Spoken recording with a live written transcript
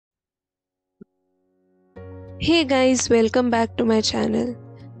Hey guys, welcome back to my channel.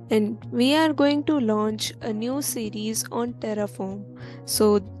 And we are going to launch a new series on Terraform.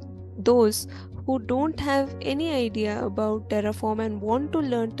 So, those who don't have any idea about Terraform and want to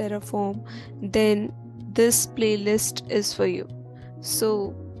learn Terraform, then this playlist is for you.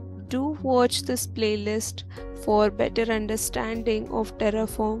 So, do watch this playlist for better understanding of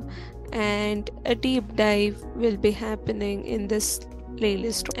Terraform, and a deep dive will be happening in this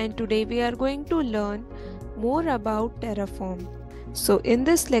playlist. And today we are going to learn more about Terraform. So in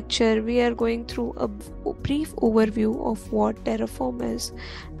this lecture we are going through a brief overview of what Terraform is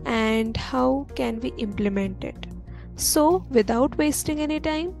and how can we implement it. So without wasting any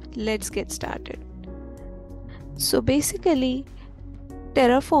time, let's get started. So basically,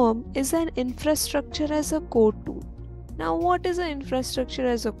 Terraform is an infrastructure as a code tool. Now what is an infrastructure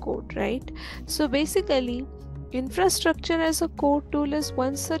as a code, right? So basically, infrastructure as a code tool is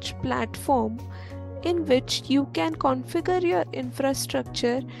one such platform in which you can configure your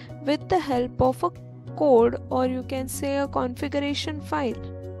infrastructure with the help of a code, or you can say a configuration file.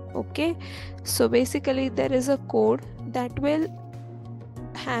 Okay, so basically there is a code that will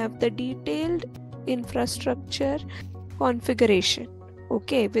have the detailed infrastructure configuration,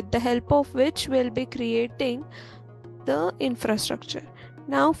 okay, with the help of which we'll be creating the infrastructure.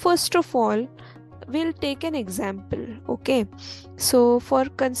 Now first of all, we'll take an example. Okay, so for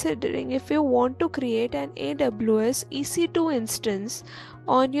considering, if you want to create an AWS EC2 instance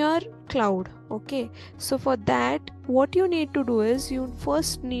on your cloud, okay, so for that what you need to do is you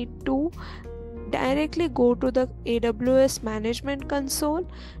first need to directly go to the AWS management console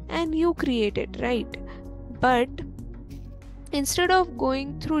and you create it, right? But instead of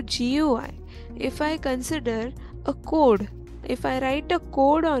going through GUI, if I consider a code, if I write a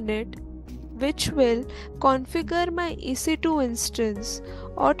code on it which will configure my EC2 instance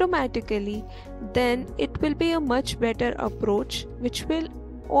automatically, then it will be a much better approach, which will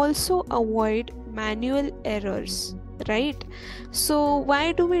also avoid manual errors, right? So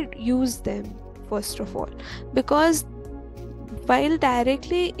why do we use them? First of all, because while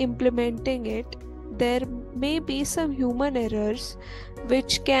directly implementing it, there may be some human errors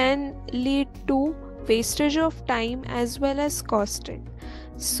which can lead to wastage of time as well as costing.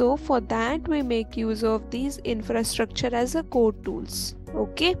 So for that we make use of these infrastructure as a code tools.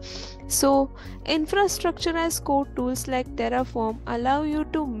 Okay, so infrastructure as code tools like Terraform allow you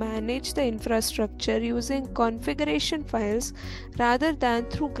to manage the infrastructure using configuration files rather than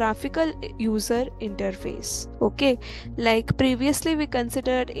through graphical user interface. Okay, like previously we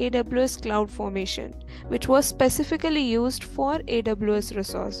considered AWS CloudFormation, which was specifically used for AWS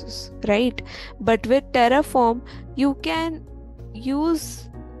resources, right? But with Terraform you can use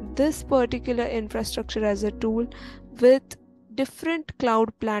this particular infrastructure as a tool with different cloud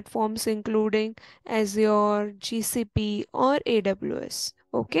platforms including Azure, GCP, or AWS.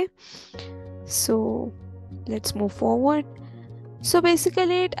 Okay, so let's move forward. So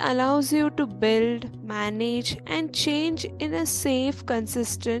basically it allows you to build, manage and change in a safe,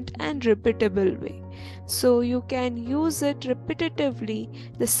 consistent and repeatable way. So you can use it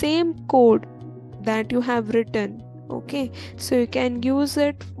repetitively, the same code that you have written. Okay, so you can use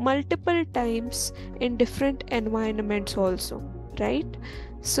it multiple times in different environments also, right?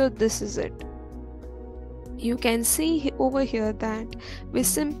 So this is it. You can see over here that we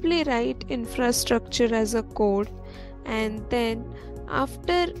simply write infrastructure as a code, and then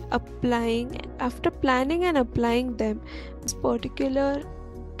after planning and applying them this particular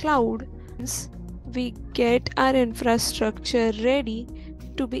cloud, we get our infrastructure ready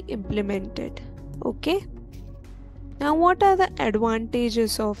to be implemented. Okay, now what are the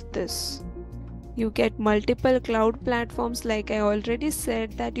advantages of this? You get multiple cloud platforms. Like I already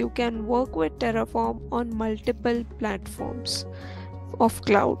said, that you can work with Terraform on multiple platforms of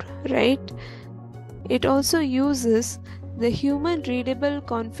cloud, right? It also uses the human readable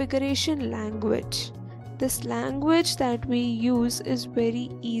configuration language. This language that we use is very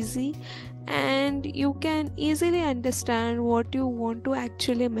easy and you can easily understand what you want to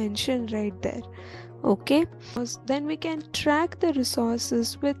actually mention right there. Okay, then we can track the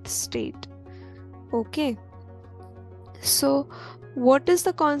resources with state. Okay, so what is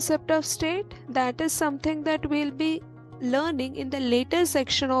the concept of state? That is something that we'll be learning in the later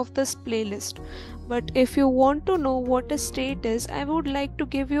section of this playlist. But if you want to know what a state is, I would like to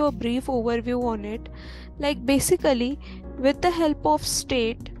give you a brief overview on it. Like basically, with the help of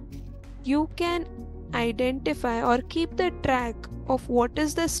state, you can identify or keep the track of what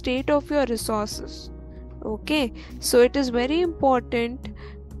is the state of your resources. Okay, so it is very important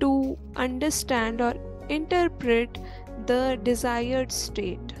to understand or interpret the desired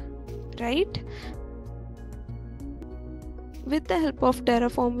state, right? with the help of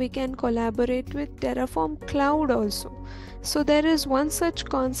Terraform, we can collaborate with Terraform Cloud also. So there is one such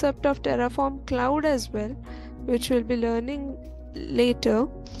concept of Terraform Cloud as well, which we'll be learning later.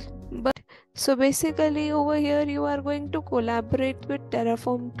 But so basically over here you are going to collaborate with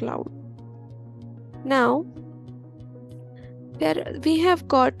Terraform Cloud. Now we have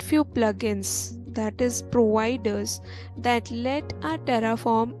got few plugins, that is providers, that let our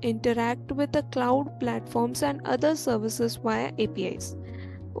Terraform interact with the cloud platforms and other services via APIs.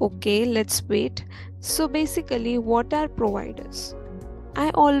 Okay, let's wait. So basically, what are providers?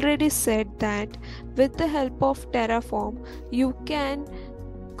 I already said that with the help of Terraform, you can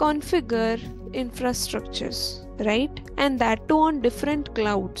configure infrastructures, right? And that too on different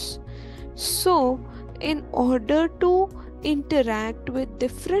clouds. So, in order to interact with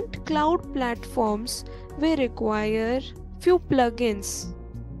different cloud platforms, we require few plugins.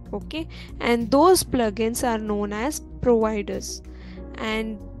 Okay, and those plugins are known as providers,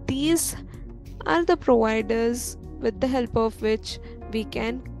 and these are the providers with the help of which we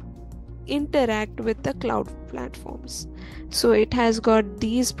can interact with the cloud platforms. So it has got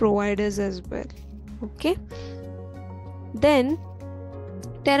these providers as well. Okay, then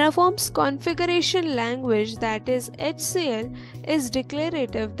Terraform's configuration language, that is HCL, is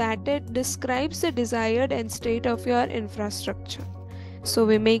declarative, that it describes the desired end state of your infrastructure. So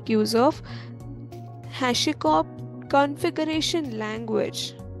we make use of HashiCorp configuration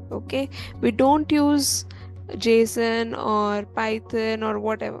language. Okay, we don't use JSON or Python or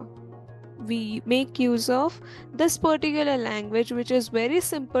whatever. We make use of this particular language, which is very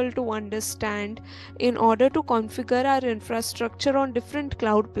simple to understand, in order to configure our infrastructure on different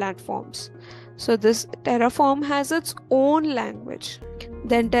cloud platforms. So this Terraform has its own language.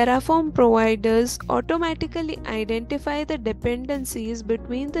 Then Terraform providers automatically identify the dependencies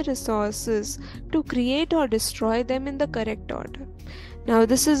between the resources to create or destroy them in the correct order. Now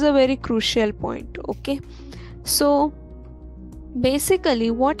this is a very crucial point. Okay, so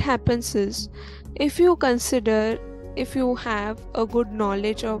basically what happens is, if you have a good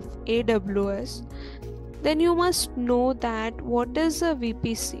knowledge of AWS, then you must know that what is a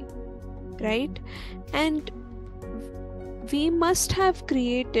VPC, right? And we must have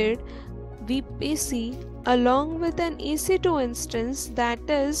created VPC along with an EC2 instance that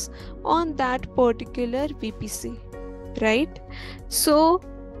is on that particular VPC, right? So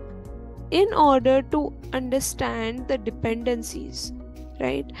in order to understand the dependencies,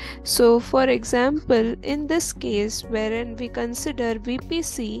 right? So for example, in this case wherein we consider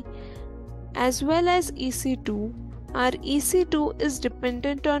VPC as well as EC2, our EC2 is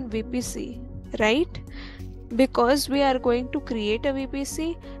dependent on VPC, right? Because we are going to create a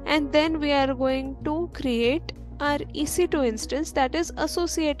VPC and then we are going to create our EC2 instance that is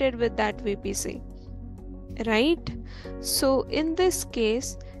associated with that VPC, right? So in this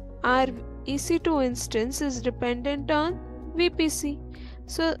case, our EC2 instance is dependent on VPC.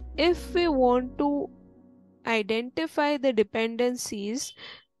 So if we want to identify the dependencies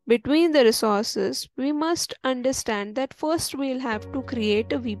between the resources, we must understand that first we'll have to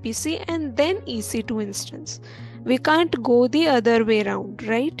create a VPC and then EC2 instance. We can't go the other way around,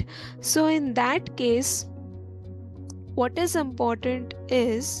 right? So in that case, what is important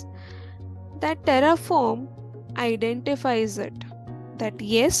is that Terraform identifies it, that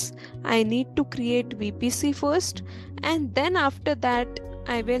yes, I need to create VPC first, and then after that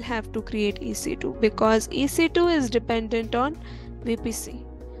I will have to create EC2, because EC2 is dependent on VPC.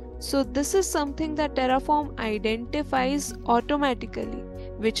 So this is something that Terraform identifies automatically,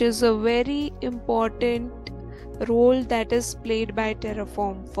 which is a very important role that is played by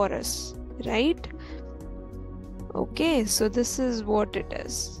Terraform for us, right? Okay, so this is what it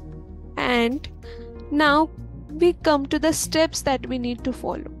is. And now we come to the steps that we need to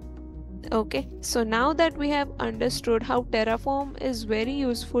follow. Okay, so now that we have understood how Terraform is very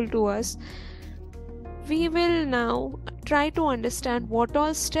useful to us, we will now try to understand what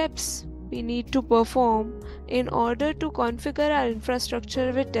all steps we need to perform in order to configure our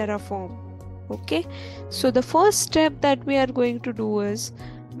infrastructure with Terraform. Okay, so the first step that we are going to do is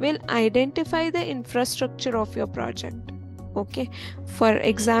we'll identify the infrastructure of your project. Okay, for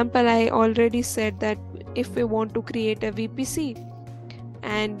example, I already said that if we want to create a VPC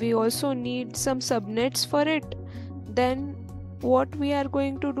and we also need some subnets for it, then what we are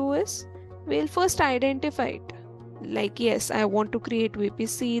going to do is we'll first identify it. Like, yes, I want to create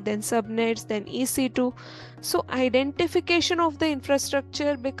VPC, then subnets, then EC2. So identification of the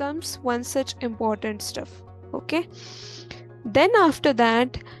infrastructure becomes one such important stuff. Okay, then after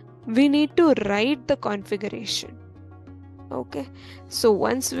that we need to write the configuration. Okay, so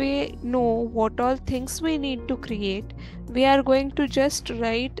once we know what all things we need to create, we are going to just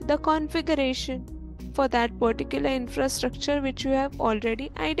write the configuration for that particular infrastructure which you have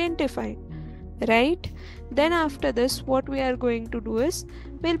already identified, right? Then after this, what we are going to do is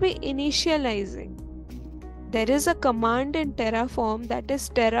we'll be initializing. There is a command in Terraform, that is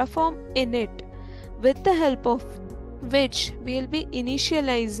Terraform init, with the help of which we'll be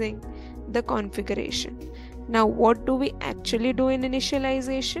initializing the configuration. Now, what do we actually do in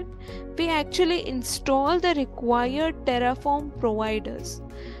initialization? We actually install the required Terraform providers.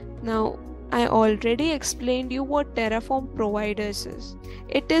 Now, I already explained you what Terraform providers is.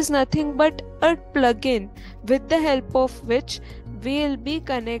 It is nothing but a plugin with the help of which we'll be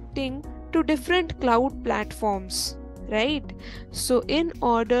connecting to different cloud platforms, right? So in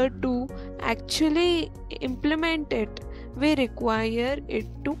order to actually implement it, we require it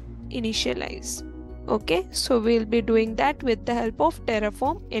to initialize. Okay, so we'll be doing that with the help of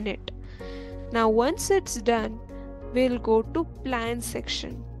Terraform init. Now once it's done, we'll go to plan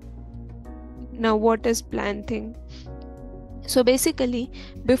section. Now what is plan thing? So basically,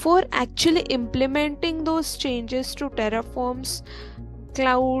 before actually implementing those changes to Terraform's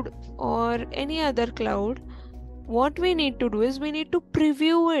cloud or any other cloud, what we need to do is we need to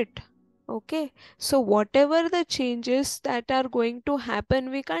preview it. Okay, so whatever the changes that are going to happen,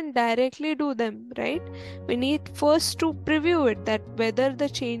 we can't directly do them, right? We need first to preview it, that whether the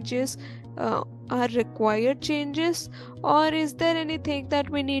changes are required changes, or is there anything that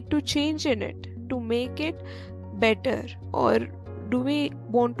we need to change in it to make it better, or do we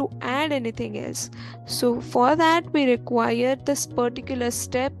want to add anything else. So for that we require this particular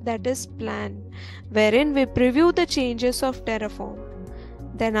step, that is plan, wherein we preview the changes of Terraform.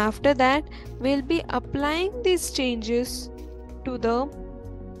 Then after that we'll be applying these changes to the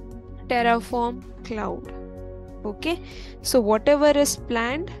Terraform cloud. Okay, so whatever is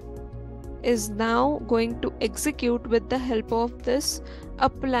planned is now going to execute with the help of this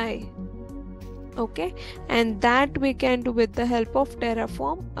apply. Okay, and that we can do with the help of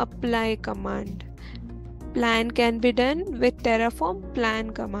Terraform apply command. Plan can be done with Terraform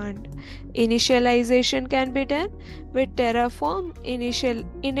plan command. Initialization can be done with Terraform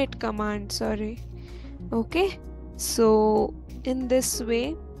init command. Okay, so in this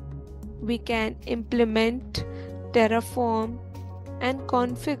way we can implement Terraform and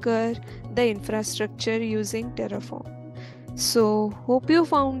configure the infrastructure using Terraform. So hope you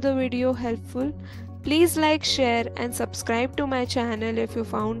found the video helpful. Please like, share and subscribe to my channel if you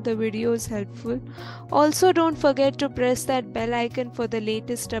found the videos helpful. Also don't forget to press that bell icon for the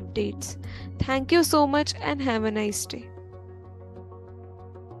latest updates. Thank you so much and have a nice day.